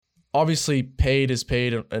obviously paid is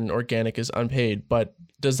paid and organic is unpaid, but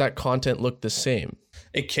does that content look the same?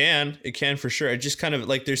 It can for sure. It just kind of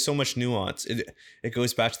like, there's so much nuance. It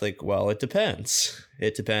goes back to like, well, it depends.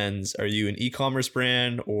 It depends. Are you an e-commerce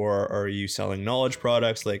brand or are you selling knowledge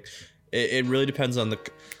products? Like it really depends on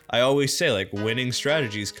I always say like winning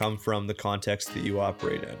strategies come from the context that you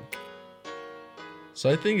operate in. So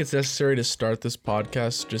I think it's necessary to start this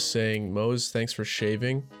podcast just saying, Mose, thanks for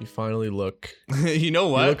shaving. You finally look. You know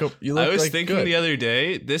what? You look I was like thinking good. the other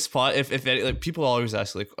day, this if like people always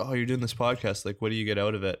ask like, oh, you're doing this podcast, like, what do you get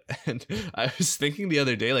out of it? And I was thinking the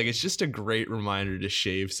other day, like, it's just a great reminder to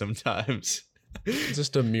shave sometimes. It's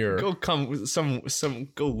just a mirror.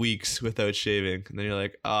 Go weeks without shaving, and then you're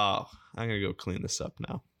like, oh, I'm gonna go clean this up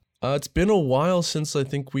now. It's been a while since I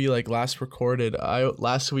think we like last recorded.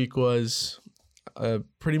 Last week was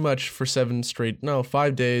pretty much for 5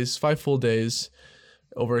 full days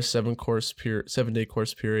over a 7-day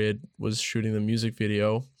course period was shooting the music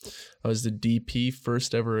video. I was the DP,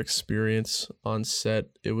 first ever experience on set.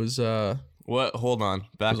 It was what? Hold on,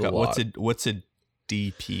 back up. What's a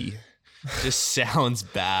DP? Just sounds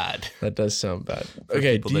bad. That does sound bad.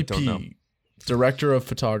 Okay, DP, director of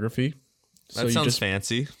photography. So that sounds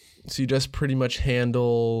fancy. So you just pretty much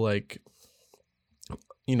handle like,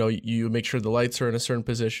 you know, you make sure the lights are in a certain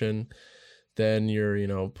position. Then you're, you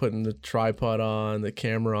know, putting the tripod on, the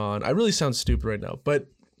camera on. I really sound stupid right now. But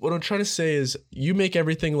what I'm trying to say is you make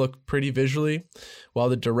everything look pretty visually while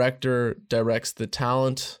the director directs the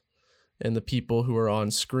talent and the people who are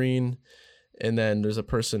on screen. And then there's a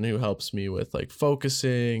person who helps me with like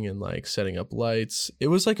focusing and like setting up lights. It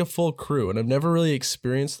was like a full crew, and I've never really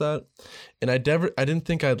experienced that. And I didn't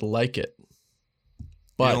think I'd like it.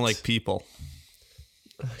 But you don't like people.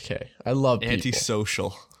 Okay, I love people.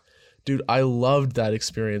 Antisocial. Dude, I loved that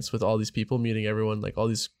experience with all these people, meeting everyone, like all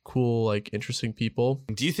these cool, like interesting people.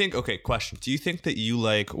 Do you think, okay, question. Do you think that you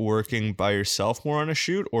like working by yourself more on a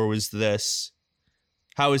shoot, or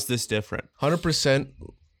how is this different? 100%.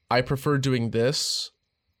 I prefer doing this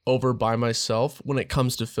over by myself when it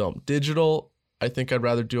comes to film. Digital, I think I'd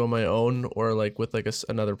rather do on my own or like with like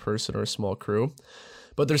another person or a small crew.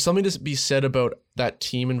 But there's something to be said about that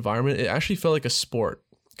team environment. It actually felt like a sport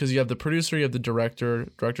because you have the producer, you have the director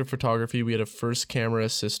of photography. We had a first camera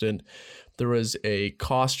assistant. There was a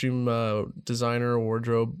costume designer,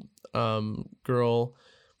 wardrobe girl.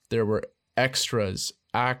 There were extras,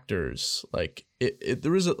 actors. Like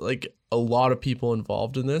there was a lot of people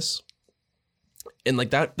involved in this, and like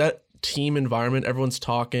that team environment, everyone's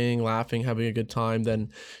talking, laughing, having a good time.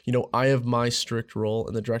 Then, you know, I have my strict role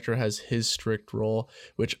and the director has his strict role,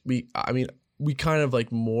 which we kind of like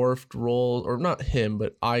morphed roles, or not him,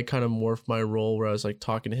 but I kind of morphed my role where I was like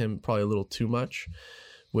talking to him probably a little too much,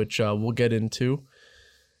 which we'll get into.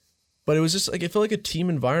 But it was just like, it felt like a team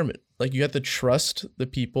environment. Like you have to trust the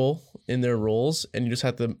people in their roles, and you just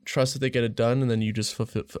have to trust that they get it done, and then you just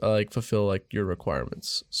fulfill like your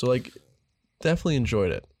requirements. So like, definitely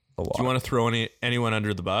enjoyed it a lot. Do you want to throw anyone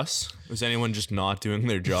under the bus? Was anyone just not doing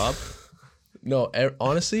their job? No,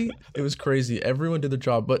 honestly, it was crazy. Everyone did their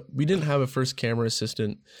job, but we didn't have a first camera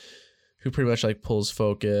assistant who pretty much like pulls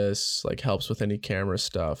focus, like helps with any camera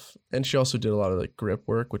stuff, and she also did a lot of like grip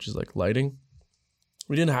work, which is like lighting.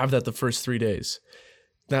 We didn't have that the first 3 days.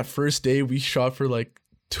 That first day we shot for like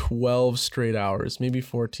 12 straight hours, maybe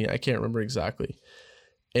 14. I can't remember exactly.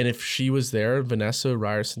 And if she was there, Vanessa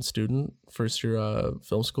Ryerson student, first year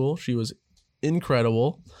film school, she was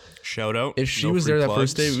incredible. Shout out. If she was there that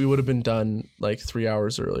first day, we would have been done like 3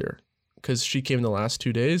 hours earlier because she came the last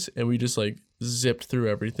 2 days and we just like zipped through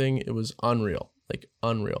everything. It was unreal, like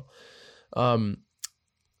unreal. But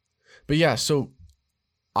yeah, so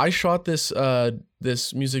I shot this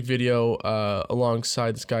music video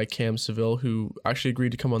alongside this guy Cam Seville, who actually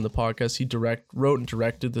agreed to come on the podcast. He wrote and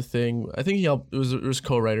directed the thing. I think he helped. It was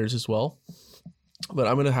co-writers as well. But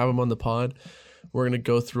I'm gonna have him on the pod. We're gonna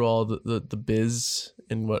go through all the biz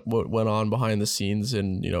and what went on behind the scenes,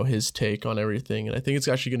 and you know his take on everything. And I think it's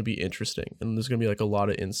actually gonna be interesting. And there's gonna be like a lot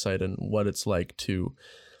of insight on what it's like to,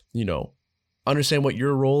 you know, understand what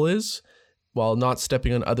your role is, while not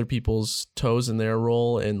stepping on other people's toes in their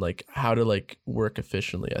role, and like how to like work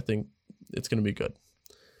efficiently. I think it's going to be good.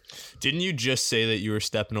 Didn't you just say that you were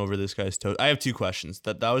stepping over this guy's toes? I have two questions.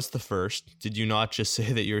 That was the first. Did you not just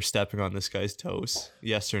say that you were stepping on this guy's toes?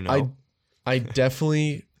 Yes or no? I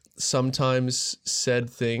definitely sometimes said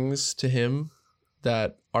things to him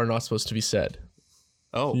that are not supposed to be said.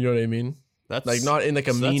 Oh. You know what I mean? That's like not in like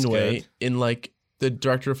a mean way, good. in like the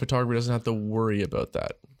director of photography doesn't have to worry about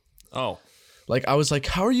that. Oh. Like, I was like,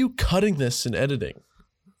 how are you cutting this in editing?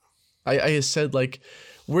 I said, like,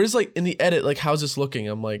 where's, like, in the edit, like, how's this looking?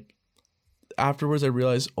 I'm like, afterwards I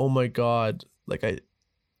realized, oh my God, like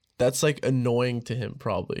that's like annoying to him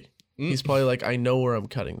probably. He's probably like, I know where I'm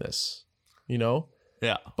cutting this, you know?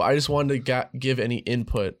 Yeah. But I just wanted to give any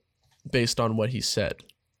input based on what he said.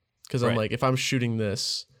 Because I'm like, if I'm shooting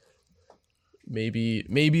this, maybe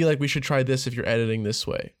like we should try this if you're editing this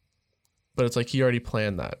way. But it's like he already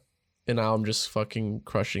planned that. And now I'm just fucking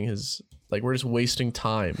crushing his, like we're just wasting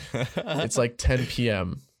time. It's like 10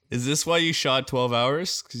 p.m. Is this why you shot 12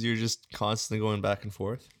 hours? Because you're just constantly going back and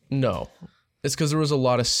forth? No. It's because there was a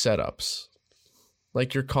lot of setups.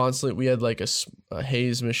 Like we had like a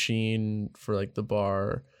haze machine for like the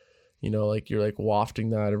bar, you know, like you're like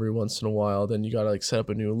wafting that every once in a while. Then you got to like set up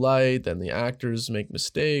a new light. Then the actors make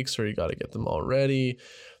mistakes or you got to get them all ready.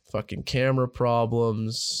 Fucking camera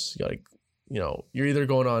problems. You got to, you know, you're either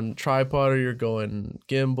going on tripod or you're going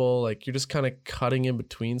gimbal. Like you're just kind of cutting in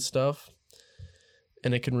between stuff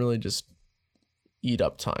and it can really just eat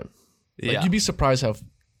up time. Like you'd be surprised how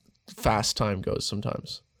fast time goes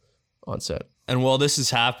sometimes on set. And while this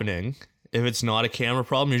is happening, if it's not a camera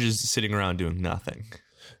problem, you're just sitting around doing nothing.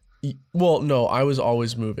 Well, no, I was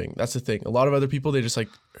always moving. That's the thing. A lot of other people, they just like,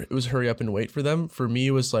 it was hurry up and wait for them. For me,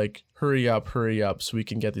 it was like, hurry up so we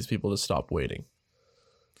can get these people to stop waiting.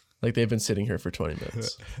 Like they've been sitting here for 20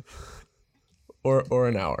 minutes or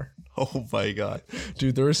an hour. Oh my God.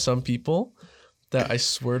 Dude, there were some people that I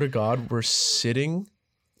swear to God were sitting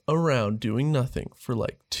around doing nothing for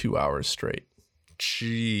like 2 hours straight.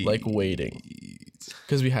 Jeez. Like waiting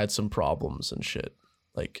because we had some problems and shit.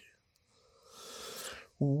 Like,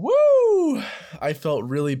 woo! I felt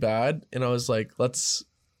really bad, and I was like,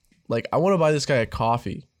 I want to buy this guy a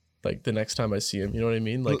coffee. Like the next time I see him, you know what I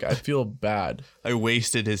mean? Like I feel bad. I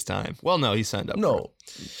wasted his time. Well, no, he signed up. No,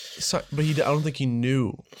 but I don't think he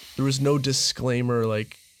knew. There was no disclaimer.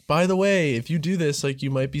 Like, by the way, if you do this, like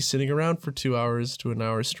you might be sitting around for 2 hours to an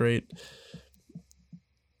hour straight.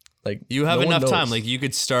 Like you have enough time. Like you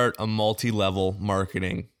could start a multi-level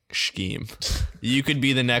marketing scheme. You could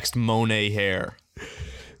be the next Monet Hair.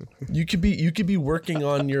 You could be working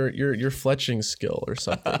on your fletching skill or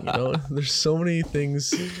something. You know, there's so many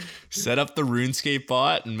things. Set up the RuneScape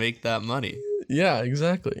bot and make that money. Yeah,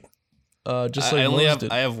 exactly. Just like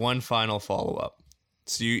I have one final follow up.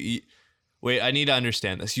 So you wait. I need to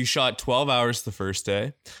understand this. You shot 12 hours the first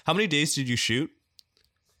day. How many days did you shoot?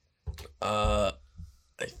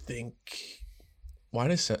 I think. Why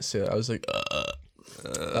did I say that? I was like,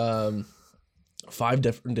 5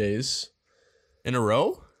 different days in a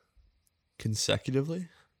row, consecutively.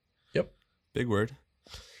 Yep. Big word.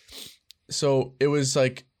 So it was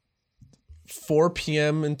like 4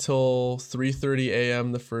 p.m. until 3:30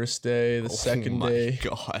 a.m. the first day. The second day. Oh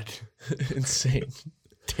my God. Insane.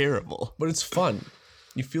 Terrible. But it's fun.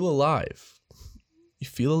 You feel alive.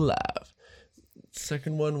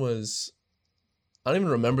 Second one was, I don't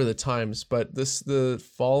even remember the times, but the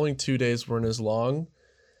following 2 days weren't as long.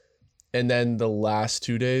 And then the last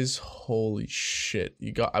 2 days, holy shit.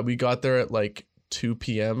 We got there at like 2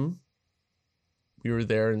 p.m. We were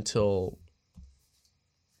there until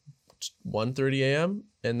 1:30 a.m.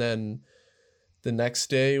 And then the next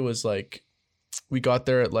day was like, we got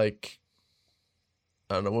there at like,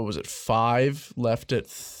 I don't know, what was it, 5, left at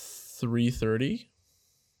 3:30,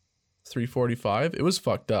 3:45. It was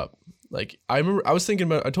fucked up. Like, I remember I was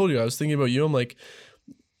thinking about you. I'm like,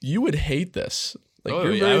 you would hate this. Like, I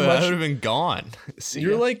would have been gone.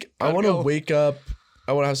 You're like, I want to wake up.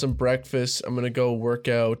 I want to have some breakfast. I'm going to go work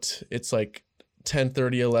out. It's like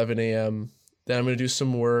 10:30, 11 a.m. Then I'm going to do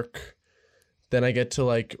some work. Then I get to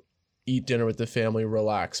like eat dinner with the family,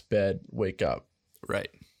 relax, bed, wake up. Right.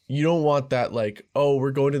 You don't want that like, oh,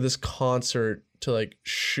 we're going to this concert to like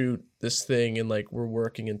shoot this thing and like we're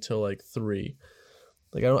working until like 3.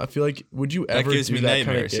 Like I feel like, would you ever do that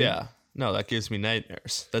kind of gig? Yeah. No, that gives me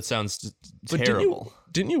nightmares. That sounds terrible.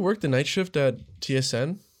 Didn't you work the night shift at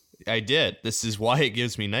TSN? I did. This is why it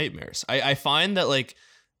gives me nightmares. I find that like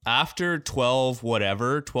after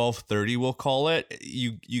 12:30 we'll call it,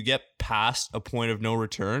 you get past a point of no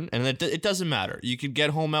return and it doesn't matter. You could get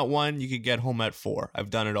home at 1, you could get home at 4. I've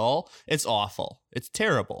done it all. It's awful. It's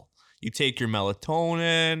terrible. You take your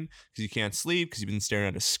melatonin because you can't sleep because you've been staring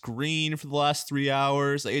at a screen for the last 3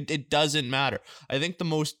 hours. Like, it doesn't matter. I think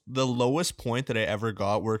the lowest point that I ever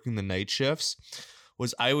got working the night shifts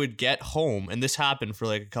was I would get home, and this happened for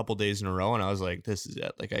like a couple days in a row, and I was like, this is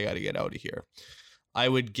it. Like, I got to get out of here. I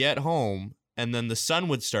would get home, and then the sun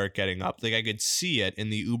would start getting up. Like, I could see it in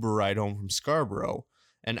the Uber ride home from Scarborough.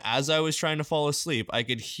 And as I was trying to fall asleep, I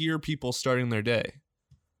could hear people starting their day.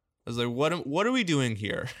 I was like, what are we doing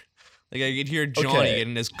here? Like I could hear Johnny Okay.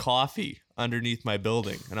 getting his coffee underneath my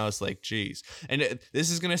building, and I was like, "Geez." And this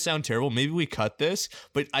is gonna sound terrible. Maybe we cut this,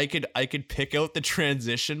 but I could pick out the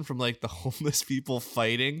transition from like the homeless people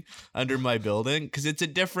fighting under my building because it's a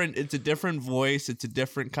different voice, it's a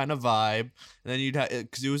different kind of vibe. And then you'd have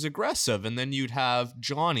because it was aggressive, and then you'd have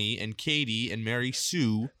Johnny and Katie and Mary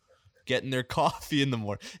Sue getting their coffee in the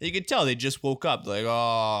morning. And you could tell they just woke up. Like,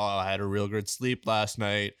 oh, I had a real good sleep last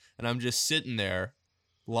night, and I'm just sitting there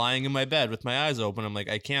lying in my bed with my eyes open. I'm like,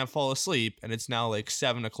 I can't fall asleep, and it's now like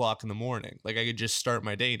 7:00 in the morning. Like I could just start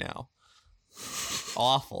my day now.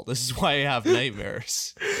 Awful. This is why I have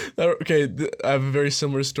nightmares. Okay, I have a very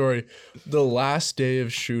similar story. The last day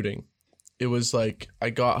of shooting, it was like I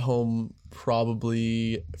got home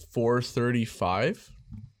probably 4:35,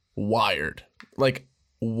 wired,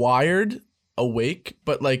 awake,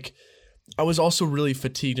 but like I was also really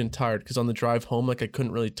fatigued and tired because on the drive home, like I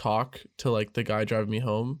couldn't really talk to like the guy driving me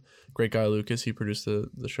home. Great guy Lucas, he produced the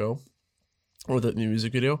show or the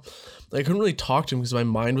music video. Like, I couldn't really talk to him because my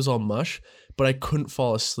mind was all mush, but I couldn't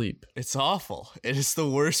fall asleep. It's awful. It is the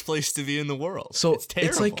worst place to be in the world. So it's terrible.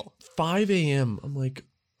 It's like 5 a.m. I'm like,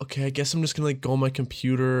 okay, I guess I'm just gonna like go on my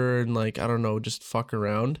computer and like, I don't know, just fuck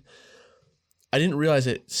around. I didn't realize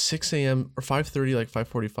it. 6 a.m. or 5:30, like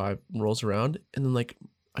 5:45 rolls around, and then like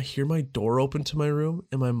I hear my door open to my room,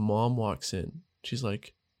 and my mom walks in. She's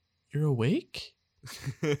like, "You're awake?"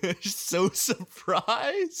 So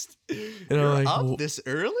surprised. And You're I'm like, up this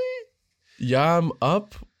early? Yeah, I'm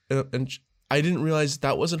up, and I didn't realize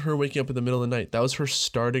that wasn't her waking up in the middle of the night. That was her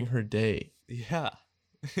starting her day. Yeah.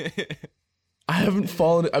 I haven't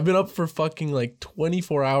fallen. I've been up for fucking like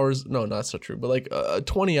 24 hours. No, not so true, but like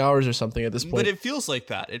 20 hours or something at this point. But it feels like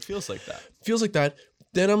that. Feels like that.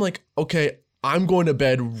 Then I'm like, okay, I'm going to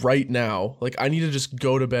bed right now. Like, I need to just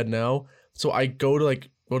go to bed now. So I go to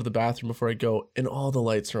the bathroom before I go, and all the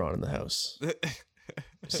lights are on in the house.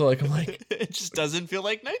 So like, I'm like, it just doesn't feel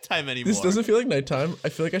like nighttime anymore. This doesn't feel like nighttime. I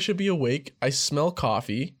feel like I should be awake. I smell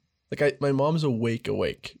coffee. Like my mom's awake,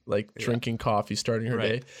 like drinking coffee, starting her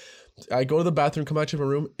day. I go to the bathroom, come back to my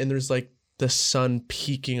room, and there's like the sun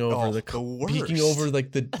peeking over like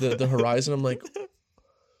the horizon. I'm like,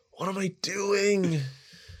 what am I doing?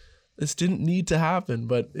 This didn't need to happen,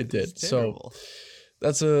 but it did. So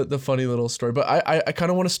that's the funny little story. But I kind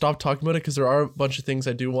of want to stop talking about it because there are a bunch of things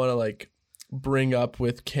I do want to like bring up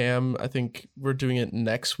with Cam. I think we're doing it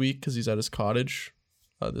next week because he's at his cottage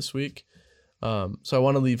this week. So I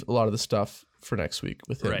want to leave a lot of the stuff for next week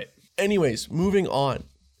with him. Right. Anyways, moving on.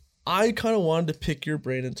 I kind of wanted to pick your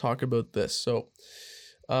brain and talk about this. So,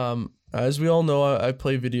 as we all know, I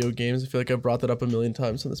play video games. I feel like I've brought that up a million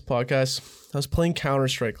times on this podcast. I was playing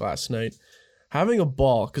Counter-Strike last night, having a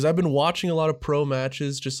ball because I've been watching a lot of pro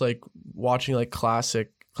matches, just like watching like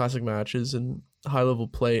classic matches and high level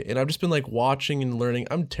play. And I've just been like watching and learning.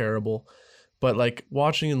 I'm terrible, but like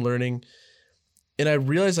watching and learning. And I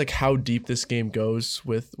realized like how deep this game goes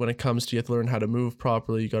with when it comes to you have to learn how to move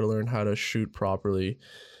properly. You got to learn how to shoot properly.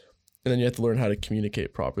 And then you have to learn how to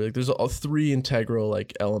communicate properly. Like there's all three integral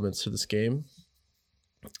like elements to this game.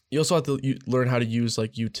 You also have to learn how to use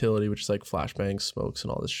like utility, which is like flashbangs, smokes, and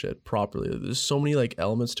all this shit properly. There's so many like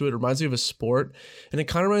elements to it. It reminds me of a sport, and it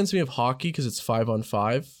kind of reminds me of hockey because it's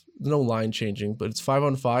 5-on-5. No line changing, but it's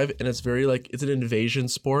 5-on-5, and it's very like it's an invasion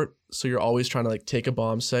sport. So you're always trying to like take a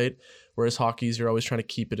bomb site, whereas hockey's you're always trying to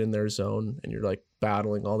keep it in their zone, and you're like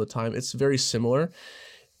battling all the time. It's very similar,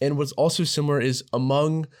 and what's also similar is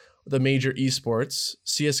among the major esports,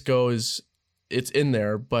 CSGO it's in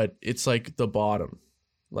there, but it's like the bottom.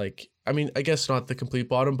 Like, I mean, I guess not the complete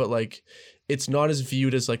bottom, but like it's not as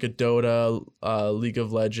viewed as like a Dota, League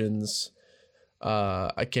of Legends.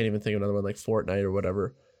 I can't even think of another one like Fortnite or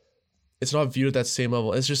whatever. It's not viewed at that same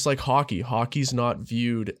level. It's just like hockey. Hockey's not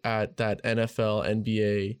viewed at that NFL,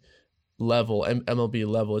 NBA level, MLB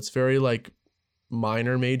level. It's very like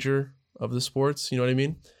minor major of the sports. You know what I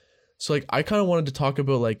mean? So like I kind of wanted to talk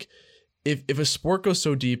about like if a sport goes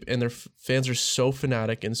so deep and their fans are so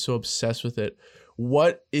fanatic and so obsessed with it,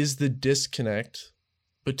 what is the disconnect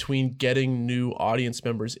between getting new audience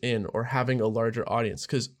members in or having a larger audience?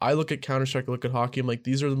 Because I look at Counter-Strike, I look at hockey, I'm like,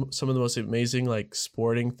 these are some of the most amazing like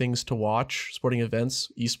sporting things to watch, sporting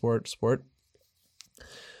events, sport.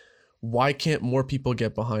 Why can't more people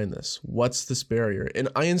get behind this? What's this barrier? And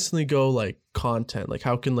I instantly go like content, like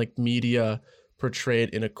how can like media portray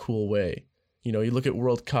it in a cool way? You know, you look at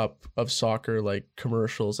World Cup of soccer, like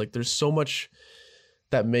commercials, like there's so much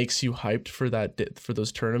that makes you hyped for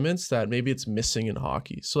those tournaments that maybe it's missing in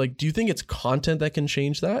hockey. So like, do you think it's content that can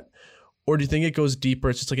change that? Or do you think it goes deeper?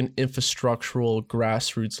 It's just like an infrastructural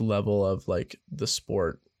grassroots level of like the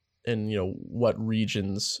sport and, you know, what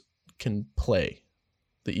regions can play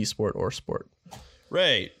the esport or sport.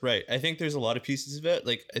 Right. I think there's a lot of pieces of it.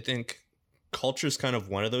 Like, I think culture is kind of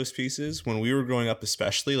one of those pieces. When we were growing up,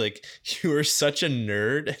 especially, like, you were such a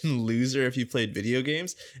nerd and loser if you played video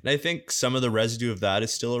games. And I think some of the residue of that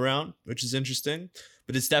is still around, which is interesting,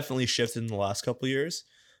 but it's definitely shifted in the last couple of years.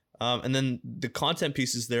 And then the content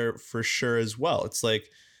piece is there for sure as well. It's like,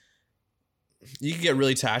 you could get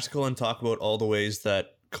really tactical and talk about all the ways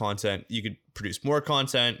that content, you could produce more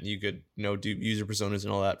content, you could, do user personas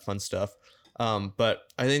and all that fun stuff. But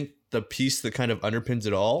I think the piece that kind of underpins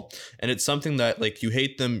it all, and it's something that, like, you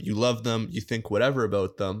hate them, you love them, you think whatever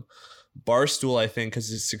about them. Barstool, I think,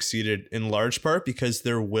 has succeeded in large part because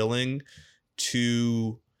they're willing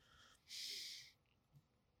to,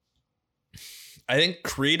 I think,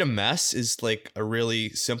 create a mess is like a really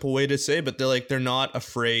simple way to say, but they're not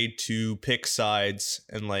afraid to pick sides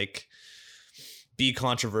and like be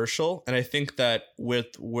controversial. And I think that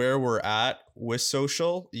with where we're at with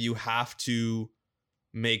social, you have to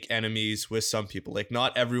make enemies with some people. Like,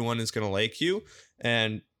 not everyone is going to like you.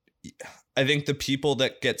 And I think the people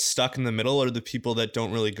that get stuck in the middle are the people that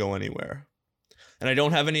don't really go anywhere. And I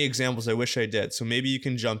don't have any examples. I wish I did. So maybe you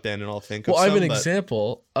can jump in and I'll think of some. Well, I have an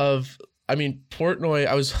example of, Portnoy,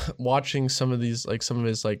 I was watching some of his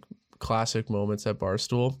like classic moments at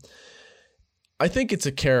Barstool. I think it's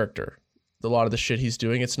a character. A lot of the shit he's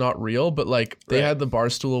doing, it's not real, but like they had the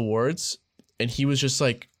Barstool Awards and he was just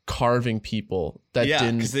like carving people that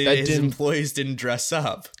his employees didn't dress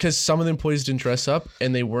up. Because some of the employees didn't dress up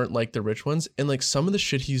and they weren't like the rich ones. And like some of the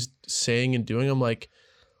shit he's saying and doing, I'm like,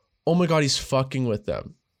 oh my God, he's fucking with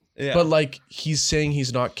them. Yeah. But like he's saying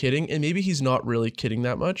he's not kidding, and maybe he's not really kidding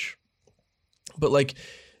that much. But like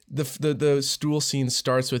the stool scene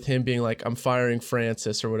starts with him being like, I'm firing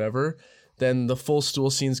Francis or whatever. Then the full stool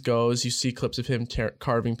scenes goes, you see clips of him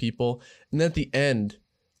carving people. And then at the end,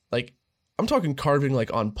 like, I'm talking carving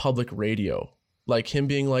like on public radio, like him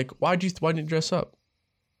being like, why didn't you dress up?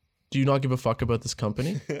 Do you not give a fuck about this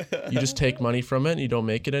company? You just take money from it and you don't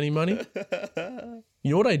make it any money? You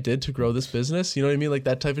know what I did to grow this business? You know what I mean? Like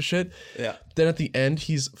that type of shit. Yeah. Then at the end,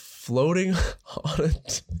 he's floating on an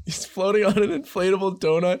inflatable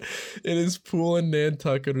donut in his pool in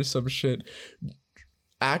Nantucket or some shit,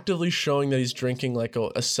 actively showing that he's drinking like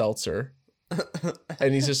a seltzer.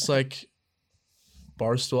 And he's just like,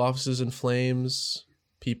 Barstool offices in flames.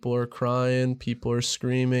 People are crying. People are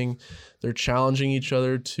screaming. They're challenging each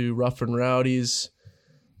other to rough and rowdies.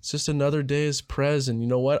 It's just another day as prez. And you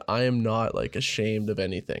know what? I am not like ashamed of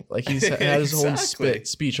anything. Like he's had his own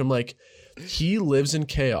speech. I'm like, he lives in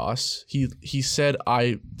chaos. He said,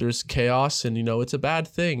 there's chaos and, it's a bad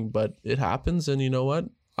thing, but it happens. And you know what?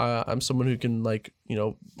 I'm someone who can like,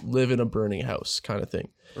 live in a burning house kind of thing.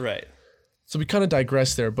 Right. So we kind of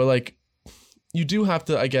digress there, but like you do have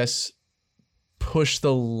to, I guess, push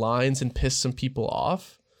the lines and piss some people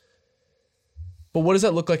off. But what does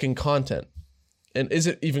that look like in content? And is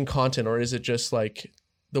it even content, or is it just like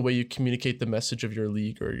the way you communicate the message of your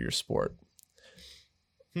league or your sport?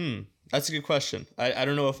 That's a good question. I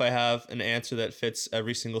don't know if I have an answer that fits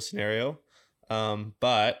every single scenario.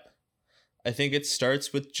 But I think it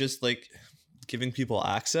starts with just like giving people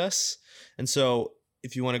access. And so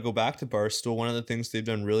if you want to go back to Barstool, one of the things they've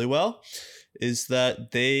done really well is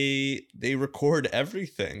that they record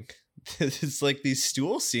everything. It's like these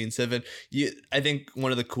stool scenes have been, I think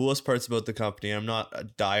one of the coolest parts about the company, I'm not a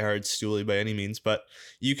diehard stoolie by any means, but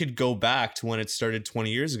you could go back to when it started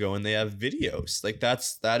 20 years ago and they have videos. Like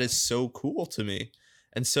that is so cool to me.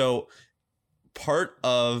 And so part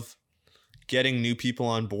of getting new people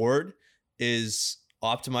on board is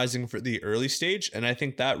optimizing for the early stage. And I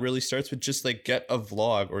think that really starts with just like get a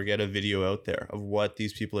vlog or get a video out there of what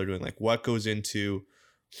these people are doing. Like what goes into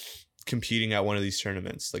competing at one of these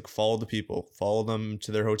tournaments. Like follow the people, follow them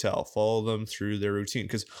to their hotel, follow them through their routine.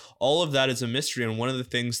 Because all of that is a mystery. And one of the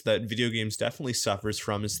things that video games definitely suffers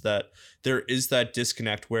from is that there is that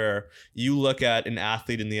disconnect where you look at an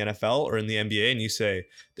athlete in the NFL or in the NBA and you say,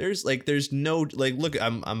 there's no, like, look,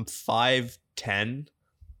 I'm 5'10",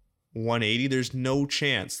 180. There's no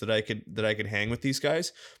chance that I could hang with these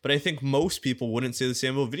guys. But I think most people wouldn't say the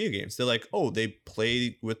same about video games. They're like, oh, they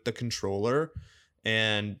play with the controller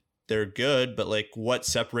and they're good, but like what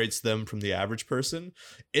separates them from the average person?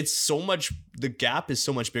 The gap is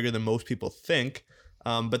so much bigger than most people think.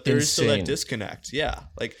 But there is still that disconnect. Yeah.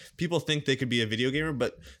 Like people think they could be a video gamer,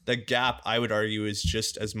 but the gap, I would argue, is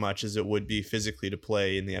just as much as it would be physically to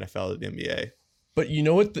play in the NFL or the NBA. But you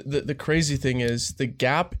know what the crazy thing is? The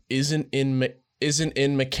gap isn't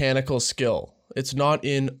in mechanical skill. It's not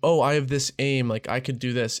in, oh, I have this aim, like I could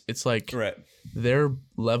do this. It's like their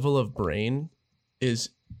level of brain is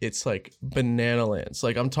it's like banana lands.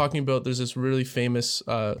 Like I'm talking about, there's this really famous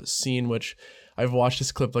scene which I've watched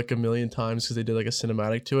this clip like a million times because they did like a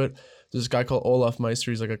cinematic to it. There's this guy called Olaf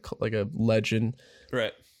Meister. He's like a legend.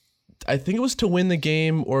 Right. I think it was to win the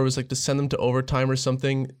game, or it was like to send them to overtime or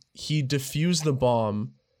something. He defused the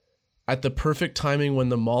bomb at the perfect timing when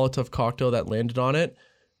the Molotov cocktail that landed on it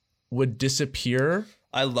would disappear.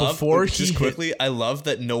 I love before just he quickly. I love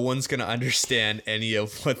that no one's gonna understand any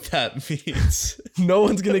of what that means. No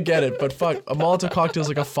one's gonna get it, but fuck, a Molotov cocktail is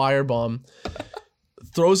like a fire bomb.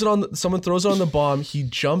 Someone throws it on the bomb. He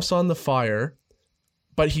jumps on the fire,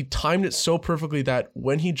 but he timed it so perfectly that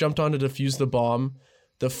when he jumped on to defuse the bomb,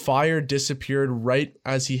 the fire disappeared right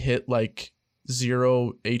as he hit like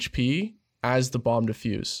 0 HP as the bomb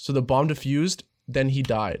diffused. So the bomb diffused, then he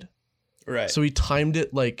died. Right. So he timed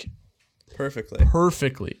it like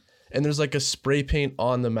perfectly. And there's like a spray paint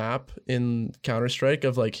on the map in Counter-Strike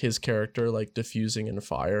of like his character like diffusing in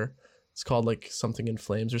fire. It's called like something in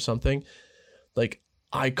flames or something. Like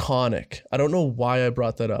iconic. I don't know why I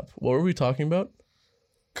brought that up. What were we talking about?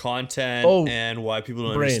 Content and why people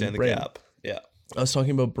don't understand the gap. Yeah. I was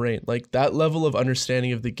talking about brain. Like that level of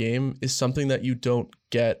understanding of the game is something that you don't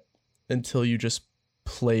get until you just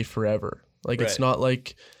play forever. Like It's not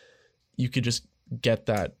like you could just get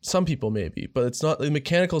that. Some people maybe, but it's not. The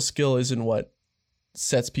mechanical skill isn't what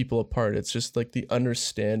sets people apart. It's just like the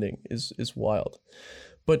understanding is wild.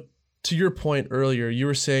 But to your point earlier, you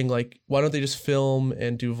were saying like, why don't they just film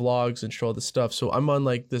and do vlogs and show all this stuff? So I'm on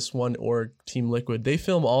like this one org, Team Liquid. They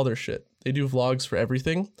film all their shit. They do vlogs for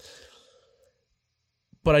everything.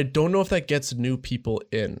 But I don't know if that gets new people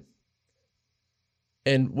in.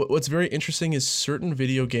 And what's very interesting is certain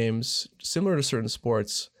video games, similar to certain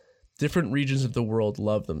sports, different regions of the world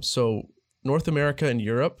love them. So North America and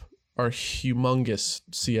Europe are humongous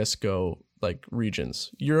CSGO like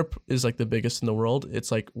regions. Europe is like the biggest in the world.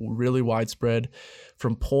 It's like really widespread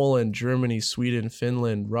from Poland, Germany, Sweden,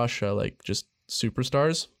 Finland, Russia, like just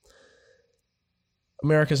superstars.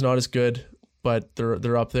 America's not as good, but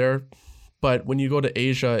they're up there. But when you go to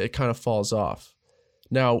Asia, it kind of falls off.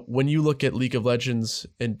 Now, when you look at League of Legends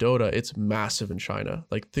and Dota, it's massive in China.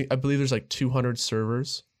 Like I believe there's like 200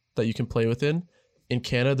 servers that you can play within. In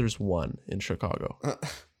Canada, there's one in Chicago.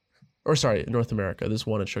 Or sorry, in North America, there's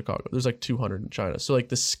one in Chicago. There's like 200 in China. So like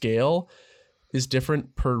the scale is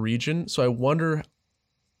different per region. So I wonder,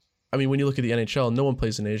 I mean, when you look at the NHL, no one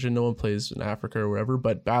plays in Asia, no one plays in Africa or wherever,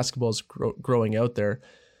 but basketball is growing out there.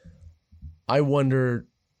 I wonder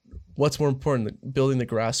what's more important, building the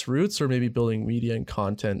grassroots or maybe building media and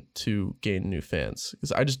content to gain new fans?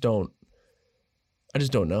 Because I just don't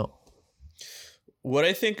know. What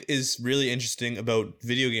I think is really interesting about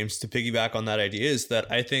video games, to piggyback on that idea, is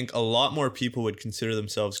that I think a lot more people would consider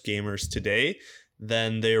themselves gamers today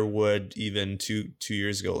than there would even two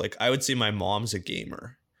years ago. Like I would say my mom's a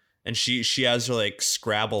gamer, and she has her like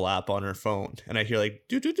Scrabble app on her phone, and I hear like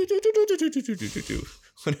do do do do do do do do do do do do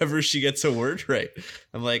whenever she gets a word right.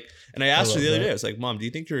 I'm like, and I asked her the other day, I was like, Mom, do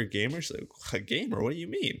you think you're a gamer? She's like, a gamer? What do you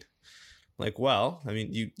mean? Like, well, I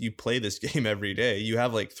mean, you play this game every day. You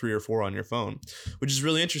have like 3 or 4 on your phone, which is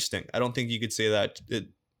really interesting. I don't think you could say that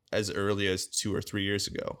as early as 2 or 3 years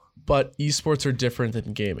ago. But esports are different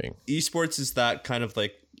than gaming. Esports is that kind of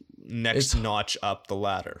like next notch up the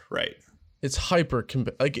ladder, right? It's hyper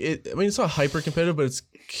like it. I mean, it's not hyper competitive, but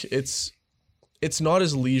it's not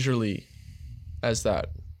as leisurely as that,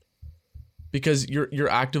 because you're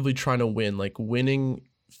actively trying to win. Like winning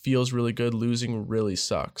feels really good, losing really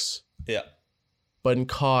sucks. Yeah. But in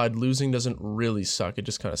COD, losing doesn't really suck. It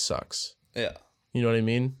just kind of sucks. Yeah. You know what I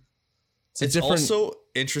mean? It's also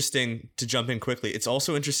interesting to jump in quickly. It's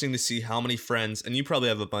also interesting to see how many friends, and you probably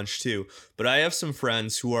have a bunch too, but I have some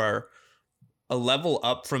friends who are a level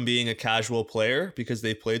up from being a casual player because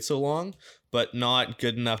they played so long, but not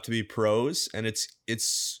good enough to be pros. And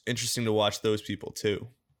it's interesting to watch those people too.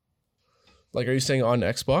 Like, are you saying on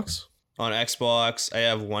Xbox? On Xbox, I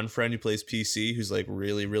have one friend who plays PC who's like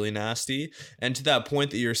really, really nasty. And to that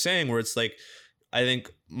point that you're saying, where it's like, I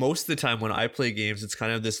think most of the time when I play games, it's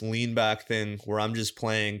kind of this lean back thing where I'm just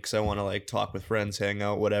playing because I want to like talk with friends, hang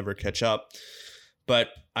out, whatever, catch up. But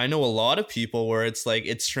I know a lot of people where it's like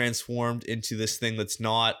it's transformed into this thing that's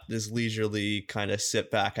not this leisurely kind of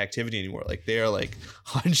sit back activity anymore. Like they are like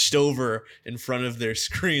hunched over in front of their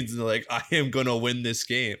screens and they're like, I am going to win this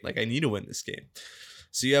game. Like I need to win this game.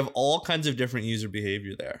 So you have all kinds of different user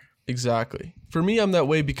behavior there. Exactly. For me, I'm that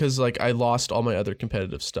way because like I lost all my other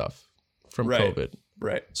competitive stuff from COVID.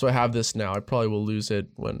 Right. So I have this now. I probably will lose it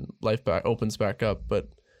when life opens back up. But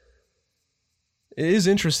It is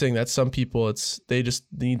interesting that some people they just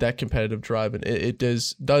need that competitive drive, and it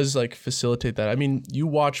does like facilitate that. I mean, you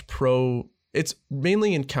watch it's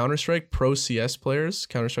mainly in Counter-Strike, pro CS players,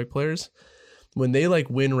 Counter-Strike players, when they like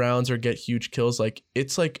win rounds or get huge kills, like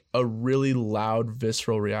it's like a really loud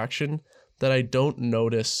visceral reaction that I don't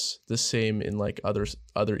notice the same in like other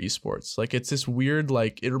esports. Like it's this weird,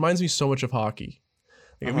 like it reminds me so much of hockey.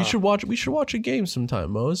 Like we should watch a game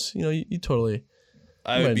sometime, Mose. You know, you totally.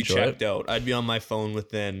 I would be checked out. I'd be on my phone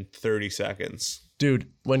within 30 seconds.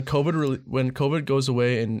 Dude, when COVID goes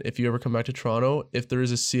away, and if you ever come back to Toronto, if there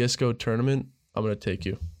is a CS:GO tournament, I'm gonna take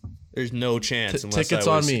you. There's no chance unless tickets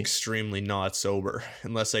I was on me. Extremely not sober.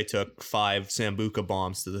 Unless I took 5 Sambuca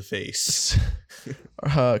bombs to the face.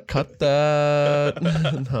 Cut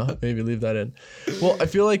that. No, maybe leave that in. Well, I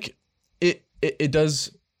feel like it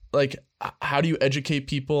does. Like, how do you educate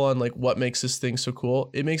people on like what makes this thing so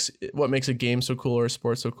cool? What makes a game so cool or a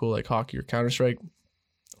sport so cool, like hockey or Counter-Strike.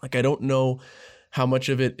 Like, I don't know how much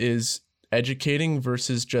of it is educating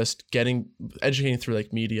versus just educating through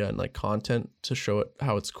like media and like content to show it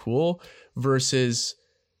how it's cool, versus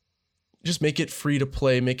just make it free to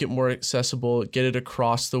play, make it more accessible, get it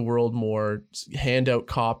across the world more, hand out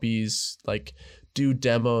copies, like do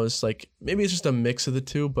demos. Like maybe it's just a mix of the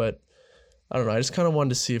two, but I don't know. I just kind of wanted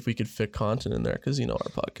to see if we could fit content in there because, you know,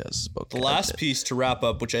 our podcast is about the last piece to wrap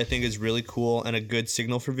up, which I think is really cool and a good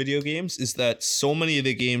signal for video games, is that so many of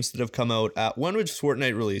the games that have come out at when was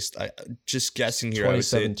Fortnite released? Just guessing here, I would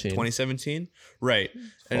say 2017. Right.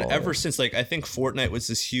 And ever since, like, I think Fortnite was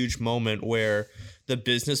this huge moment where the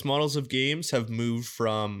business models of games have moved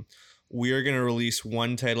from we're going to release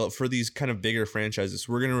one title for these kind of bigger franchises.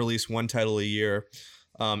 We're going to release one title a year.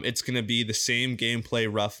 It's going to be the same gameplay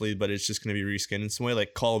roughly, but it's just going to be reskinned in some way.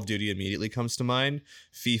 Like Call of Duty immediately comes to mind,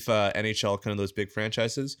 FIFA, NHL, kind of those big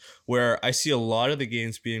franchises, where I see a lot of the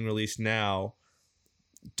games being released now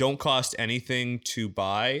don't cost anything to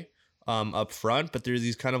buy up front, but there's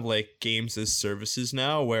these kind of like games as services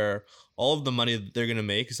now where all of the money that they're going to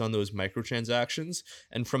make is on those microtransactions.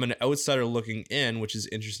 And from an outsider looking in, which is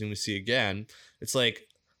interesting to see again, it's like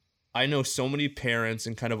I know so many parents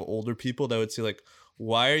and kind of older people that would say like,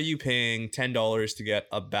 why are you paying $10 to get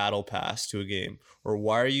a battle pass to a game? Or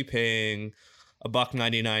why are you paying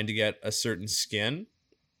 $1.99 to get a certain skin?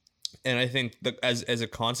 And I think that as a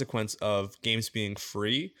consequence of games being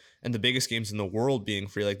free and the biggest games in the world being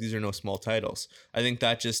free, like these are no small titles, I think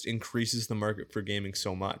that just increases the market for gaming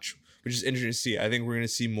so much, which is interesting to see. I think we're going to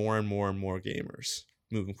see more and more and more gamers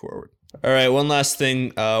moving forward. All right, one last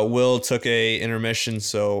thing. Will took a intermission,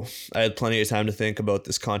 so I had plenty of time to think about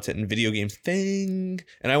this content and video game thing.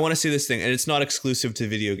 And I want to say this thing, and it's not exclusive to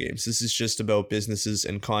video games. This is just about businesses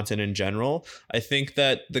and content in general. I think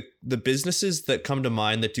that the businesses that come to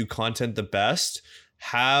mind that do content the best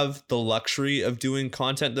have the luxury of doing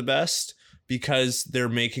content the best because they're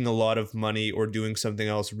making a lot of money or doing something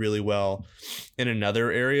else really well in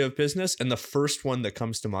another area of business. And the first one that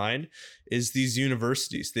comes to mind is these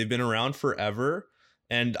universities. They've been around forever.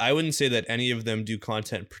 And I wouldn't say that any of them do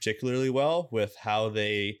content particularly well with how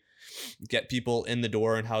they get people in the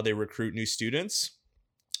door and how they recruit new students.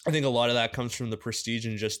 I think a lot of that comes from the prestige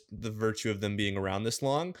and just the virtue of them being around this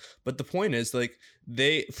long. But the point is, like,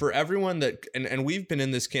 for everyone that, and we've been in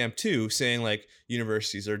this camp too, saying like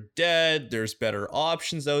universities are dead, there's better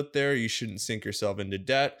options out there, you shouldn't sink yourself into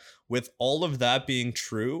debt. With all of that being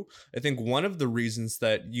true, I think one of the reasons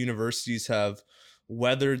that universities have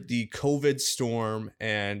weathered the COVID storm,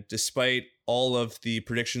 and despite all of the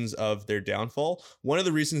predictions of their downfall, one of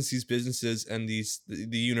the reasons these businesses and the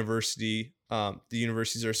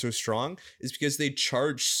universities are so strong is because they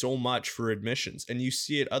charge so much for admissions. And you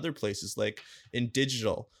see it other places, like in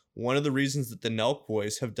digital. One of the reasons that the Nelk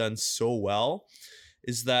boys have done so well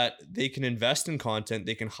is that they can invest in content.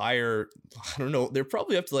 They can hire, I don't know, they're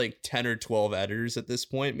probably up to like 10 or 12 editors at this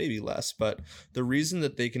point, maybe less. But the reason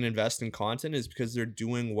that they can invest in content is because they're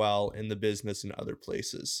doing well in the business in other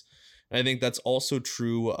places. And I think that's also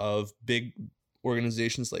true of big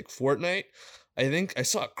organizations like Fortnite. I think I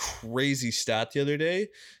saw a crazy stat the other day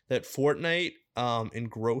that Fortnite in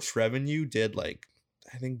gross revenue did like,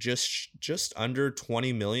 I think just under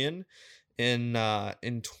 20 million in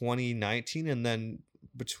 2019, and then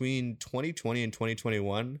between 2020 and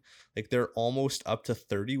 2021, like they're almost up to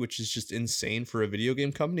 30, which is just insane for a video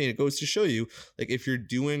game company. And it goes to show you, like, if you're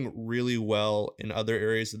doing really well in other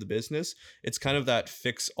areas of the business, it's kind of that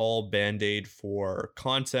fix all band-aid for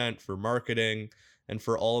content, for marketing, and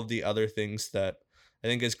for all of the other things that I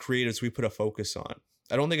think as creatives we put a focus on.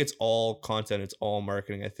 I don't think it's all content, it's all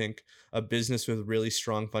marketing. I think a business with really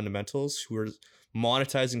strong fundamentals who are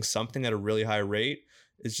monetizing something at a really high rate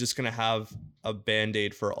is just going to have a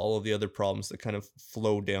band-aid for all of the other problems that kind of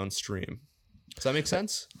flow downstream. Does that make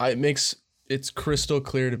sense? It's crystal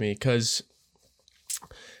clear to me, because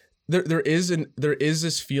there is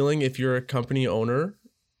this feeling, if you're a company owner,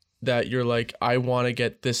 that you're like, I want to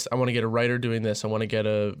get this, I want to get a writer doing this, I want to get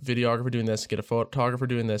a videographer doing this, get a photographer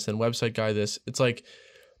doing this, and website guy this. It's like,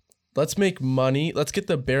 let's make money, let's get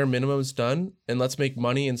the bare minimums done, and let's make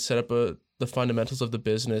money and set up the fundamentals of the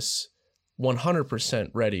business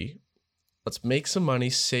 100% ready. Let's make some money,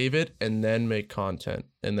 save it, and then make content,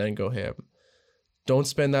 and then go ham. Don't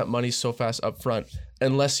spend that money so fast up front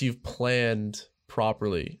unless you've planned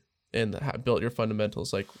properly and built your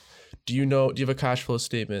fundamentals. Like, do you have a cash flow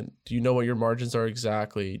statement? Do you know what your margins are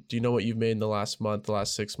exactly? Do you know what you've made in the last month, the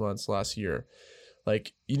last 6 months, last year?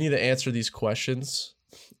 Like, you need to answer these questions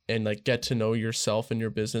and like get to know yourself and your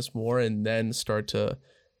business more, and then start to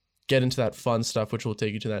get into that fun stuff, which will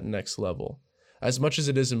take you to that next level. As much as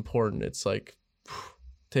it is important, it's like,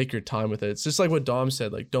 take your time with it. It's just like what Dom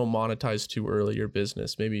said, like, don't monetize too early your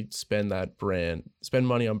business. Maybe spend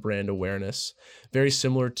money on brand awareness. Very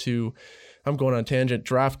similar to, I'm going on a tangent,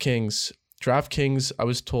 DraftKings, I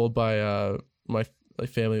was told by my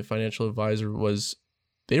family financial advisor, was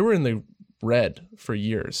they were in the red for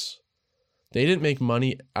years. They didn't make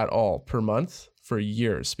money at all per month for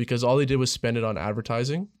years, because all they did was spend it on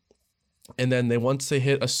advertising. And then once they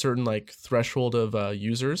hit a certain like threshold of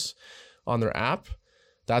users on their app,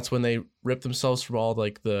 that's when they rip themselves from all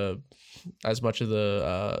like as much of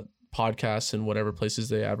the podcasts and whatever places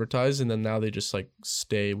they advertise. And then now they just like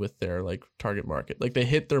stay with their like target market. Like, they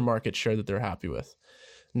hit their market share that they're happy with.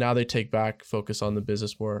 Now they take back, focus on the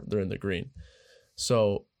business more. They're in the green.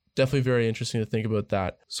 So definitely very interesting to think about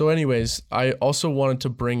that. So anyways, I also wanted to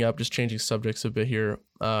bring up, just changing subjects a bit here,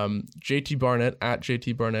 JT Barnett, at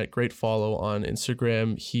JT Barnett, great follow on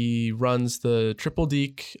Instagram. He runs the Triple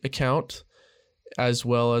Deke account, as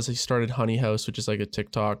well as he started Honey House, which is like a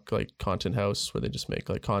TikTok like content house where they just make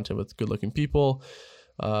like content with good looking people.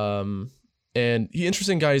 And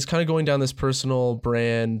interesting guy. He's kind of going down this personal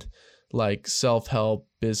brand, like self-help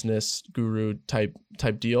business guru type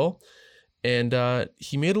deal. And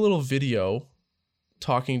he made a little video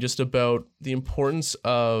talking just about the importance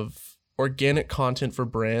of organic content for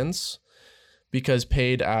brands, because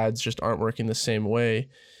paid ads just aren't working the same way.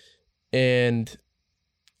 And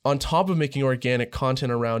on top of making organic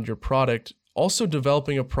content around your product, also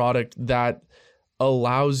developing a product that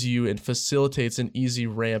allows you and facilitates an easy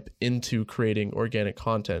ramp into creating organic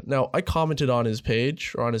content. Now, I commented on his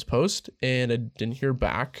page or on his post, and I didn't hear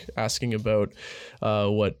back asking about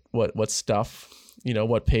what stuff,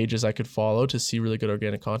 what pages I could follow to see really good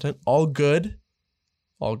organic content. All good.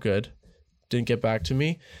 Didn't get back to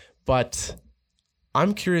me, but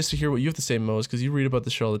I'm curious to hear what you have to say, Mose, because you read about the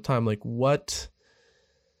show all the time. What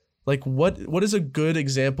is a good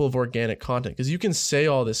example of organic content? Because you can say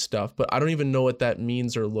all this stuff, but I don't even know what that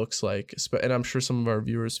means or looks like. And I'm sure some of our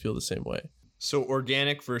viewers feel the same way. So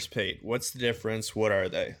organic versus paid, what's the difference? What are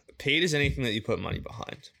they? Paid is anything that you put money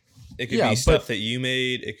behind. It could be stuff that you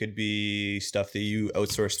made. It could be stuff that you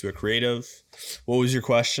outsourced to a creative. What was your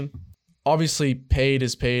question? Obviously, paid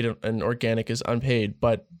is paid and organic is unpaid,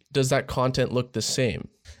 but does that content look the same?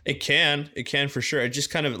 It can for sure. It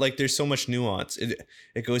just kind of like, there's so much nuance.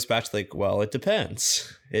 It goes back to like, well, it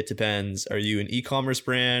depends. It depends. Are you an e-commerce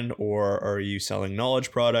brand, or are you selling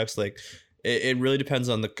knowledge products? Like, it really depends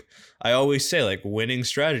on I always say, like, winning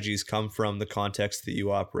strategies come from the context that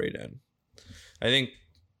you operate in. I think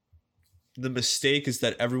the mistake is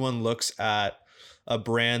that everyone looks at a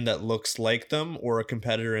brand that looks like them or a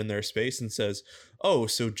competitor in their space and says, oh,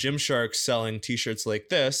 so Gymshark's selling t-shirts like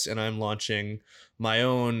this, and I'm launching my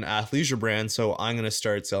own athleisure brand, so I'm going to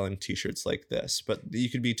start selling t-shirts like this. But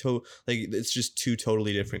you could be it's just two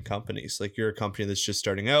totally different companies. Like, you're a company that's just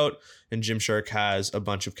starting out, and Gymshark has a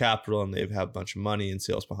bunch of capital and they have a bunch of money and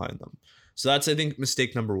sales behind them. So that's, I think,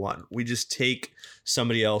 mistake number one. We just take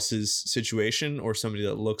somebody else's situation or somebody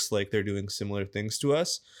that looks like they're doing similar things to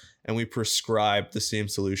us, and we prescribe the same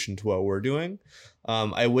solution to what we're doing.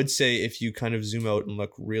 I would say, if you kind of zoom out and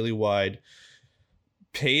look really wide,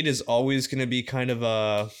 paid is always going to be kind of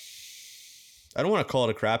I don't want to call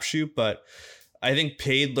it a crapshoot, but I think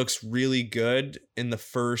paid looks really good in the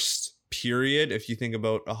first period. If you think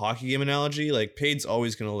about a hockey game analogy, like, paid's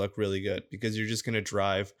always going to look really good because you're just going to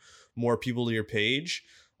drive more people to your page.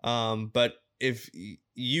 But if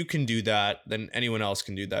you can do that, then anyone else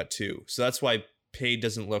can do that too. So that's why paid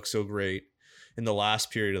doesn't look so great in the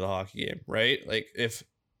last period of the hockey game, right? Like, if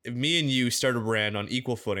me and you start a brand on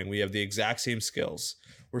equal footing, we have the exact same skills,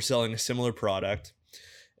 we're selling a similar product,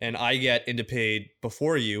 and I get into paid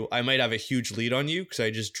before you, I might have a huge lead on you because I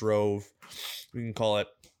just drove, we can call it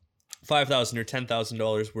 $5,000 or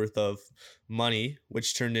 $10,000 worth of money,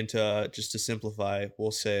 which turned into, just to simplify, we'll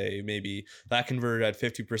say maybe that converted at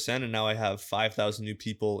 50%, and now I have 5,000 new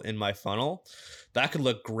people in my funnel. That could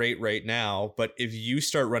look great right now, but if you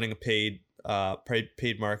start running a paid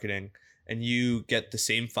marketing and you get the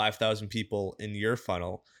same 5,000 people in your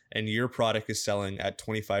funnel and your product is selling at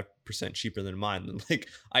 25% cheaper than mine, then like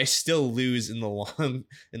I still lose in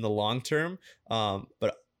the long term.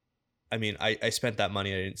 But I mean, I spent that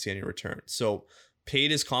money. I didn't see any return. So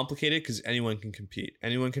paid is complicated because anyone can compete.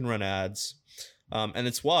 Anyone can run ads. And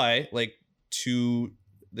it's why, like, to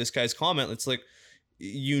this guy's comment, it's like,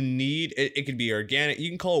 you need, it can be organic. You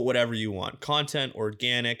can call it whatever you want. Content,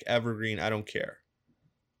 organic, evergreen, I don't care.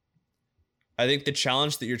 I think the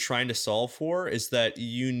challenge that you're trying to solve for is that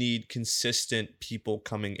you need consistent people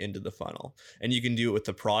coming into the funnel. And you can do it with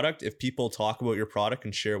the product. If people talk about your product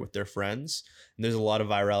and share it with their friends, and there's a lot of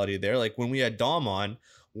virality there. Like when we had Dom on,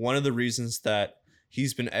 one of the reasons that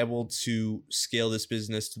he's been able to scale this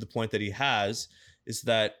business to the point that he has is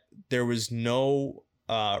that there was no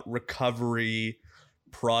recovery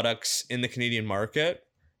products in the Canadian market.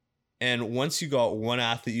 And once you got one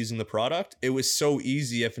athlete using the product, it was so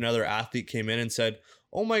easy if another athlete came in and said,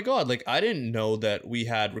 oh my God, like I didn't know that we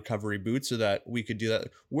had recovery boots or that we could do that.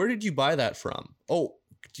 Where did you buy that from? Oh,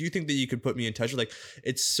 do you think that you could put me in touch with? Like,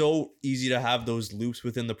 it's so easy to have those loops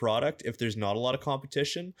within the product if there's not a lot of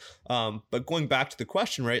competition. But going back to the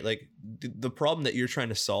question, right? Like the problem that you're trying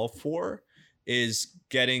to solve for is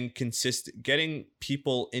getting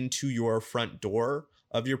people into your front door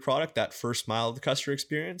of your product, that first mile of the customer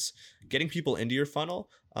experience, getting people into your funnel,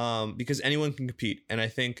 because anyone can compete. And I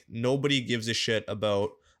think nobody gives a shit about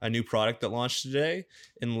a new product that launched today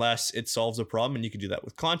unless it solves a problem. And you can do that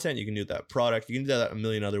with content, you can do that product, you can do that a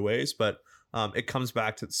million other ways, but it comes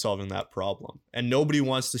back to solving that problem. And nobody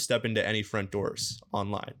wants to step into any front doors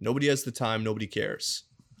online. Nobody has the time, nobody cares.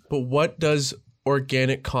 But what does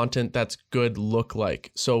organic content that's good look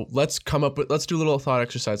like? So let's do a little thought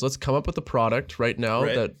exercise. Let's come up with a product right now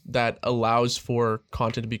that allows for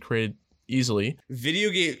content to be created easily.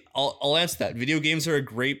 I'll answer that. Video games are a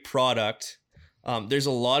great product. There's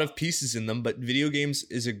a lot of pieces in them, but video games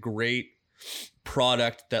is a great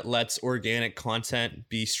product that lets organic content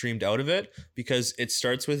be streamed out of it because it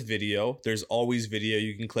starts with video. There's always video.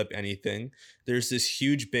 You can clip anything. There's this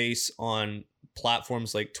huge base on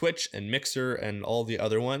platforms like Twitch and Mixer and all the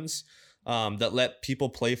other ones that let people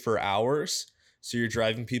play for hours. So you're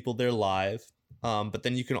driving people there live. But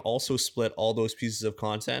then you can also split all those pieces of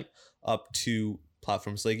content up to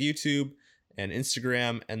platforms like YouTube and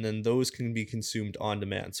Instagram, and then those can be consumed on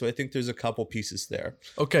demand. So I think there's a couple pieces there.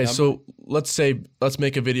 Okay, so let's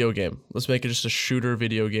make a video game. Let's make it just a shooter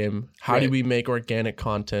video game. How do we make organic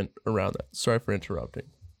content around that? Sorry for interrupting.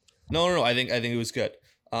 No. I think it was good.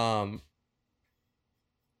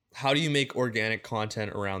 How do you make organic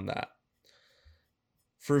content around that?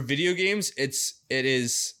 For video games, it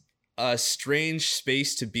is a strange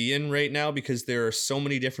space to be in right now because there are so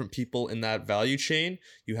many different people in that value chain.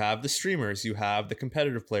 You have the streamers, you have the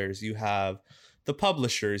competitive players, you have the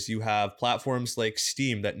publishers, you have platforms like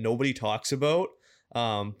Steam that nobody talks about.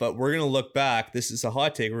 But we're going to look back. This is a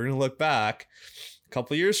hot take. We're going to look back a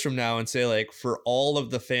couple of years from now and say, like, for all of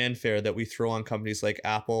the fanfare that we throw on companies like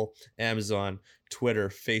Apple, Amazon, Twitter,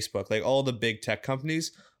 Facebook, like all the big tech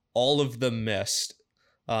companies, all of them missed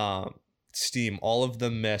Steam, all of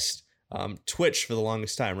them missed Twitch for the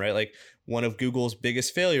longest time, right? Like one of Google's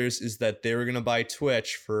biggest failures is that they were going to buy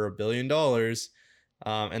Twitch for $1 billion,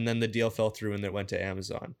 and then the deal fell through and it went to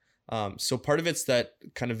Amazon. So part of it's that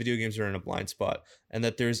kind of video games are in a blind spot and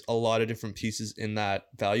that there's a lot of different pieces in that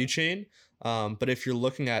value chain. But if you're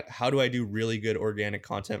looking at how do I do really good organic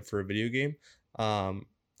content for a video game,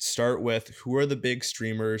 start with who are the big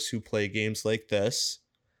streamers who play games like this?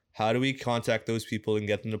 How do we contact those people and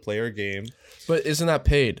get them to play our game? But isn't that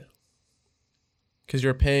paid? Because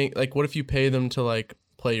you're paying, like, what if you pay them to, like,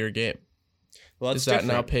 play your game? Well, is that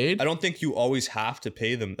now paid? I don't think you always have to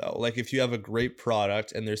pay them, though. Like, if you have a great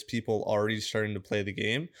product and there's people already starting to play the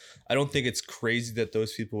game, I don't think it's crazy that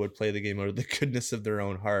those people would play the game out of the goodness of their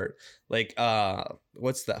own heart. Like,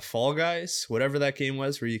 what's that? Fall Guys? Whatever that game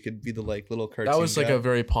was, where you could be the, like, little cartoon That was, like, guy. a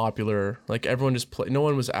very popular, like, everyone just played. No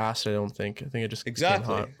one was asked, I don't think. I think it just became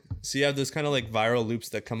hot. So you have those kind of, like, viral loops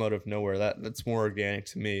that come out of nowhere. That's more organic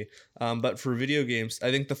to me. But for video games, I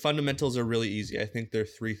think the fundamentals are really easy. I think there are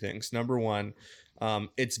three things. Number one,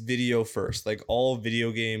 it's video first. Like all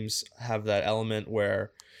video games have that element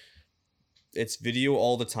where it's video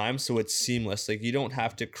all the time, so it's seamless. Like you don't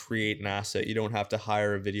have to create an asset, you don't have to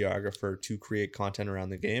hire a videographer to create content around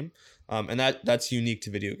the game, and that's unique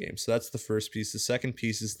to video games. So that's the first piece. The second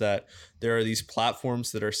piece is that there are these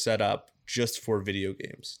platforms that are set up just for video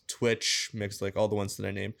games. Twitch, Mixed, like all the ones that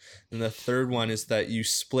I named. And the third one is that you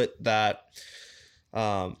split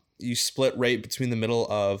right between the middle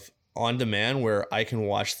of on demand, where I can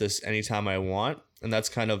watch this anytime I want, and that's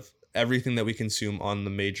kind of everything that we consume on the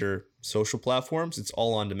major social platforms. It's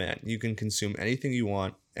all on demand. You can consume anything you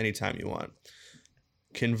want anytime you want.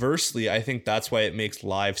 Conversely, I think that's why it makes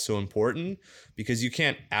live so important, because you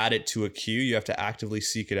can't add it to a queue. You have to actively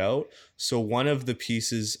seek it out. So one of the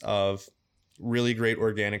pieces of really great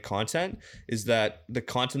organic content is that the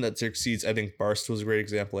content that succeeds, I think Barstool is a great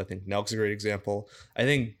example. I think Nelk's a great example. I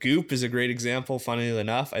think Goop is a great example, funnily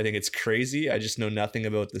enough. I think it's crazy. I just know nothing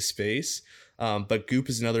about the space. But Goop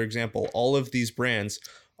is another example. All of these brands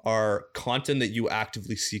are content that you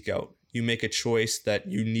actively seek out. You make a choice that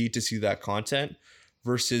you need to see that content,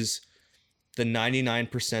 versus the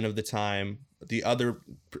 99% of the time, the other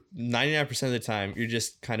 99% of the time, you're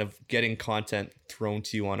just kind of getting content thrown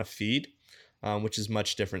to you on a feed, which is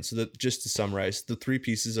much different. So just to summarize, the three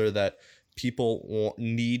pieces are that people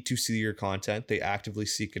need to see your content. They actively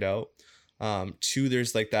seek it out. Two,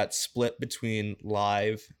 there's like that split between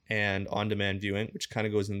live and on-demand viewing, which kind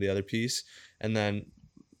of goes into the other piece. And then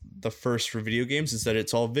the first for video games is that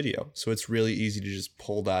it's all video. So it's really easy to just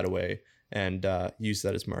pull that away and use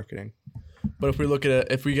that as marketing. But if we look at it,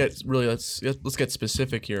 if we get really, let's get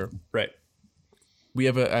specific here. Right. We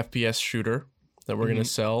have a FPS shooter that we're going to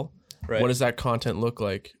sell. Right. What does that content look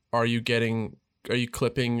like? Are you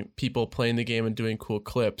clipping people playing the game and doing cool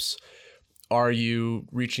clips? Are you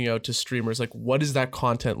reaching out to streamers? Like, what does that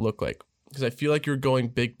content look like? Because I feel like you're going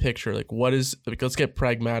big picture. Like, let's get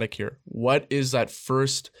pragmatic here. What is that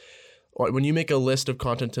first, when you make a list of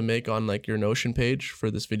content to make on like your Notion page for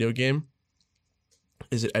this video game?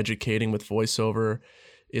 Is it educating with voiceover?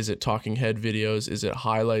 Is it talking head videos? Is it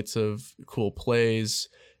highlights of cool plays?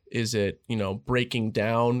 Is it, breaking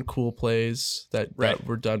down cool plays that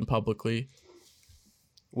were done publicly?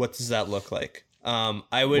 What does that look like?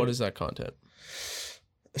 What is that content?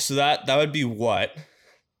 So that would be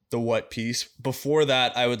the what piece. Before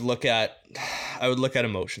that, I would look at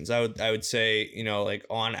emotions. I would say, like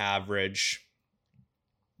on average,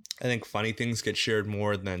 I think funny things get shared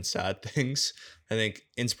more than sad things. I think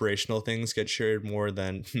inspirational things get shared more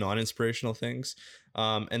than non-inspirational things.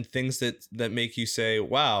 And things that make you say,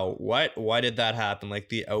 wow, why did that happen? Like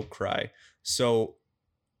the outcry. So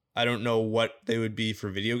I don't know what they would be for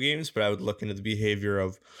video games, but I would look into the behavior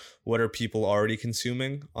of what are people already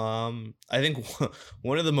consuming. I think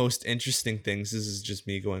one of the most interesting things, this is just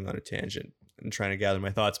me going on a tangent and trying to gather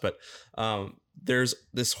my thoughts, but there's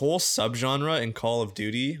this whole subgenre in Call of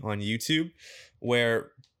Duty on YouTube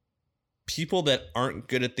where people that aren't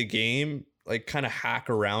good at the game like kind of hack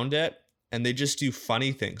around it, and they just do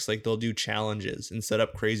funny things. Like they'll do challenges and set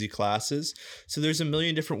up crazy classes. So there's a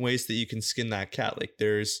million different ways that you can skin that cat. Like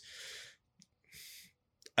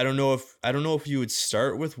I don't know if you would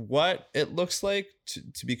start with what it looks like,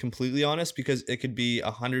 to be completely honest, because it could be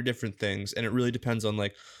 100 different things, and it really depends on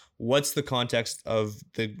like what's the context of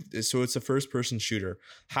so it's a first person shooter.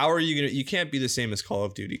 How are you can't be the same as Call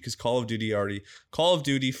of Duty, because Call of Duty,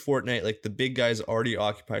 Fortnite, like the big guys already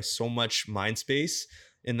occupy so much mind space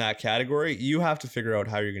in that category. You have to figure out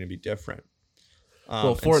how you're going to be different.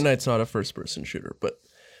 Well, Fortnite's not a first person shooter, but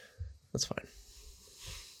that's fine.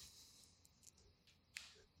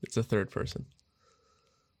 It's a third person.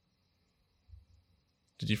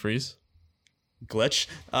 Did you freeze? Glitch?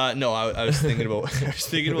 No, I was thinking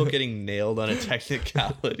about getting nailed on a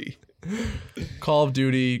technicality. Call of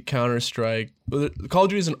Duty, Counter-Strike. Call of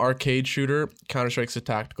Duty is an arcade shooter. Counter-Strike's a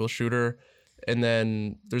tactical shooter. And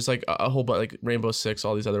then there's like a whole bunch, like Rainbow Six,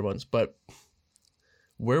 all these other ones. But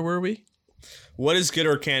where were we? What does good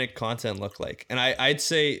organic content look like? And I'd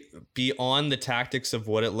say beyond the tactics of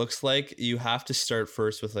what it looks like, you have to start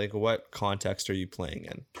first with like, what context are you playing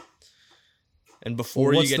in? And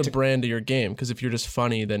before what's the brand of your game? Because if you're just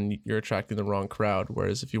funny, then you're attracting the wrong crowd.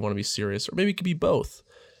 Whereas if you want to be serious, or maybe it could be both.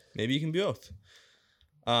 Maybe you can be both.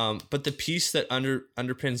 But the piece that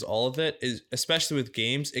underpins all of it is, especially with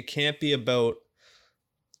games, it can't be about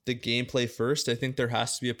the gameplay first. I think there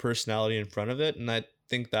has to be a personality in front of it, and I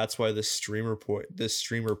think that's why this streamer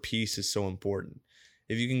piece is so important.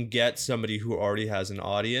 If you can get somebody who already has an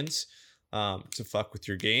audience to fuck with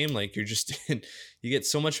your game, like you get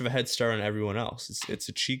so much of a head start on everyone else. It's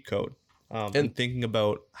a cheat code. And thinking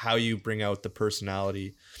about how you bring out the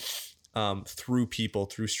personality through people,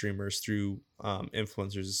 through streamers, through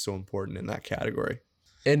influencers is so important in that category.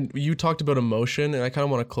 And you talked about emotion, and I kind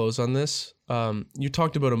of want to close on this. You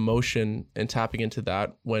talked about emotion and tapping into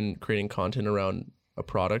that when creating content around a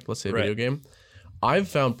product, let's say a video game. I've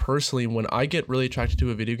found personally, when I get really attracted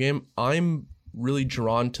to a video game, I'm really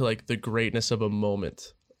drawn to like the greatness of a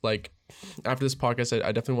moment. Like after this podcast,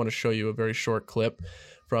 I definitely want to show you a very short clip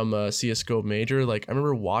from CSGO Major. Like I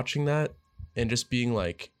remember watching that and just being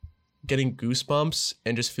like, getting goosebumps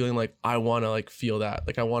and just feeling like I want to like feel that.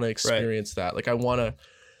 Like I want to experience that. Like I want to,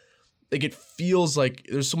 like it feels like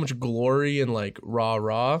there's so much glory and like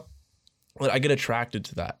rah. But I get attracted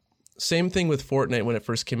to that. Same thing with Fortnite when it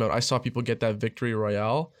first came out. I saw people get that victory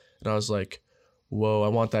royale and I was like, whoa, I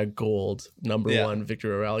want that gold number one victory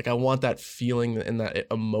royale. Like I want that feeling and that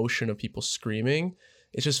emotion of people screaming.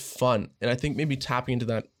 It's just fun. And I think maybe tapping into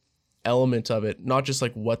that element of it, not just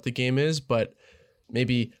like what the game is, but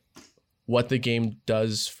maybe what the game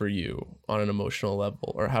does for you on an emotional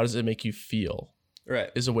level, or how does it make you feel,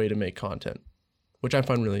 is a way to make content, which I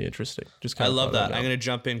find really interesting. Just kind I of love that. I'm going to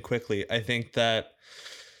jump in quickly. I think that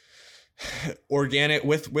organic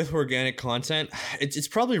with organic content, it's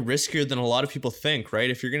probably riskier than a lot of people think, right?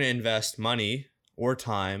 If you're going to invest money or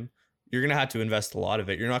time, you're going to have to invest a lot of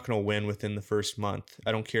it. You're not going to win within the first month.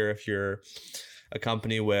 I don't care if you're a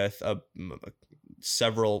company with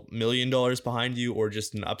several $1 million behind you or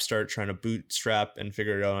just an upstart trying to bootstrap and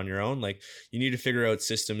figure it out on your own. Like you need to figure out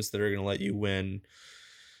systems that are going to let you win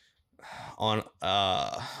on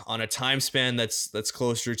a time span that's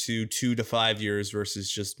closer to 2 to 5 years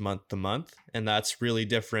versus just month to month. And that's really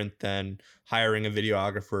different than hiring a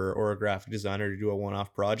videographer or a graphic designer to do a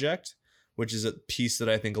one-off project, which is a piece that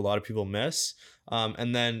I think a lot of people miss.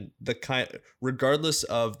 And then regardless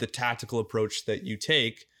of the tactical approach that you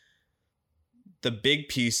take, the big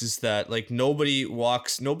piece is that like nobody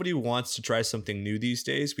wants to try something new these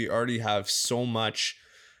days. We already have so much.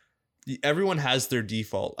 Everyone has their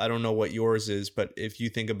default. I don't know what yours is, but if you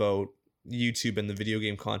think about YouTube and the video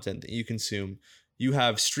game content that you consume, you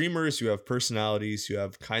have streamers, you have personalities, you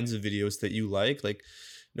have kinds of videos that you like. Like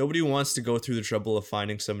nobody wants to go through the trouble of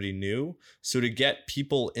finding somebody new. So to get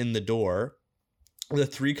people in the door, the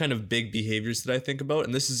three kind of big behaviors that I think about,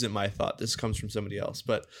 and this isn't my thought, this comes from somebody else,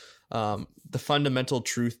 but the fundamental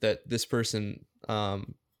truth that this person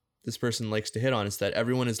likes to hit on is that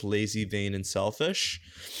everyone is lazy, vain, and selfish.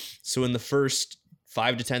 So in the first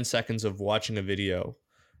 5 to 10 seconds of watching a video,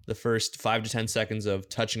 the first 5 to 10 seconds of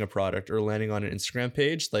touching a product or landing on an Instagram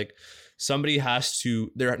page, like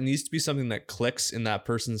there needs to be something that clicks in that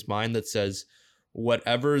person's mind that says,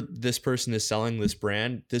 whatever this person is selling, this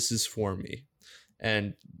brand, this is for me.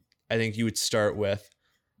 And I think you would start with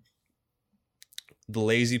the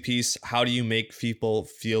lazy piece. How do you make people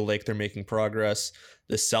feel like they're making progress?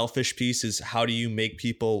 The selfish piece is how do you make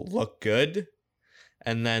people look good?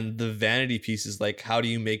 And then the vanity piece is like, how do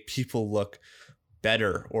you make people look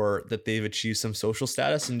better or that they've achieved some social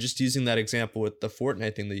status? And just using that example with the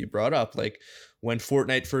Fortnite thing that you brought up, like when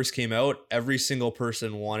Fortnite first came out, every single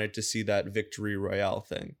person wanted to see that victory royale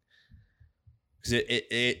thing. Because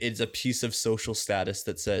it's a piece of social status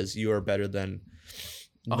that says you are better than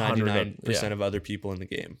 99% of other people in the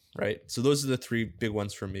game, right? So those are the three big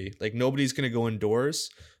ones for me. Like nobody's going to go indoors,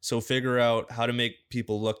 so figure out how to make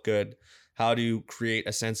people look good, how to create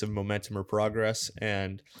a sense of momentum or progress,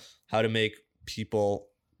 and how to make people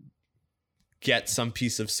get some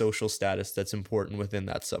piece of social status that's important within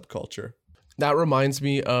that subculture. That reminds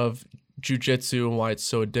me of jiu-jitsu and why it's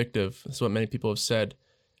so addictive. That's what many people have said.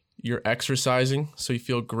 You're exercising, so you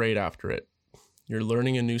feel great after it. You're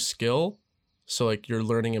learning a new skill, so like you're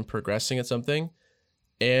learning and progressing at something,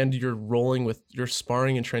 and you're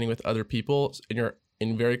sparring and training with other people, and you're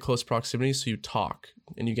in very close proximity, so you talk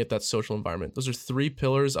and you get that social environment. Those are 3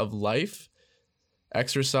 pillars of life: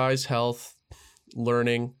 exercise, health,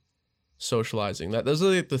 learning, socializing. Those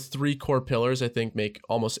are like the 3 core pillars I think make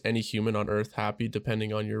almost any human on earth happy,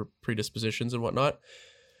 depending on your predispositions and whatnot.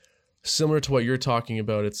 Similar to what you're talking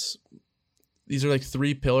about, these are like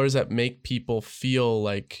 3 pillars that make people feel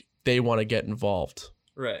like they want to get involved.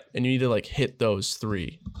 Right. And you need to like hit those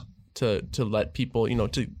 3 to let people,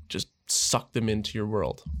 to just suck them into your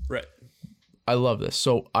world. Right. I love this.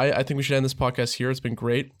 So I think we should end this podcast here. It's been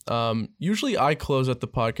great. Usually I close out the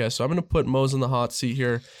podcast, so I'm going to put Mose in the hot seat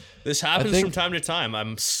here. This happens from time to time.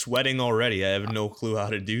 I'm sweating already. I have no clue how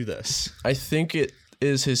to do this. I think it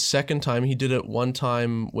is his second time. He did it one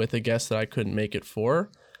time with a guest that I couldn't make it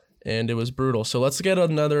for, and it was brutal. So let's get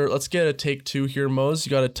a take 2 here, Mose. You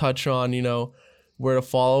got to touch on, where to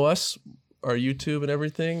follow us, our YouTube and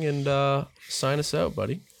everything, and sign us out,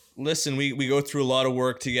 buddy. Listen, we go through a lot of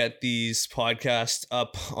work to get these podcasts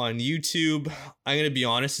up on YouTube. I'm going to be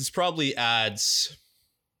honest, it's probably adds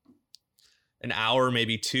an hour,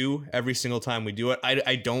 maybe 2 every single time we do it.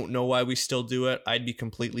 I don't know why we still do it. I'd be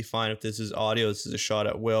completely fine if this is audio. This is a shot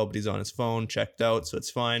at Will, but he's on his phone, checked out, so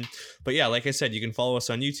it's fine. But yeah, like I said, you can follow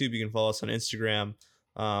us on YouTube. You can follow us on Instagram.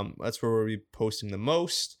 That's where we'll be posting the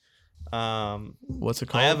most. What's it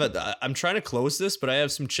called? I'm trying to close this, but I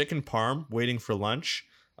have some chicken parm waiting for lunch.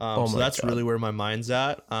 So that's God. really where my mind's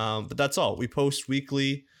at. But that's all. We post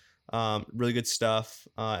weekly. Really good stuff,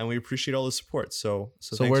 and we appreciate all the support. So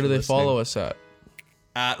where do they follow us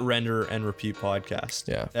at Render and Repeat Podcast?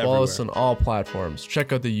 Yeah, everywhere. follow us on all platforms.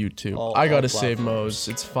 Check out the YouTube. I gotta save Mo's.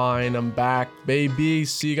 It's fine. I'm back, baby.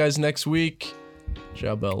 See you guys next week.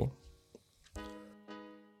 Ciao, Bell.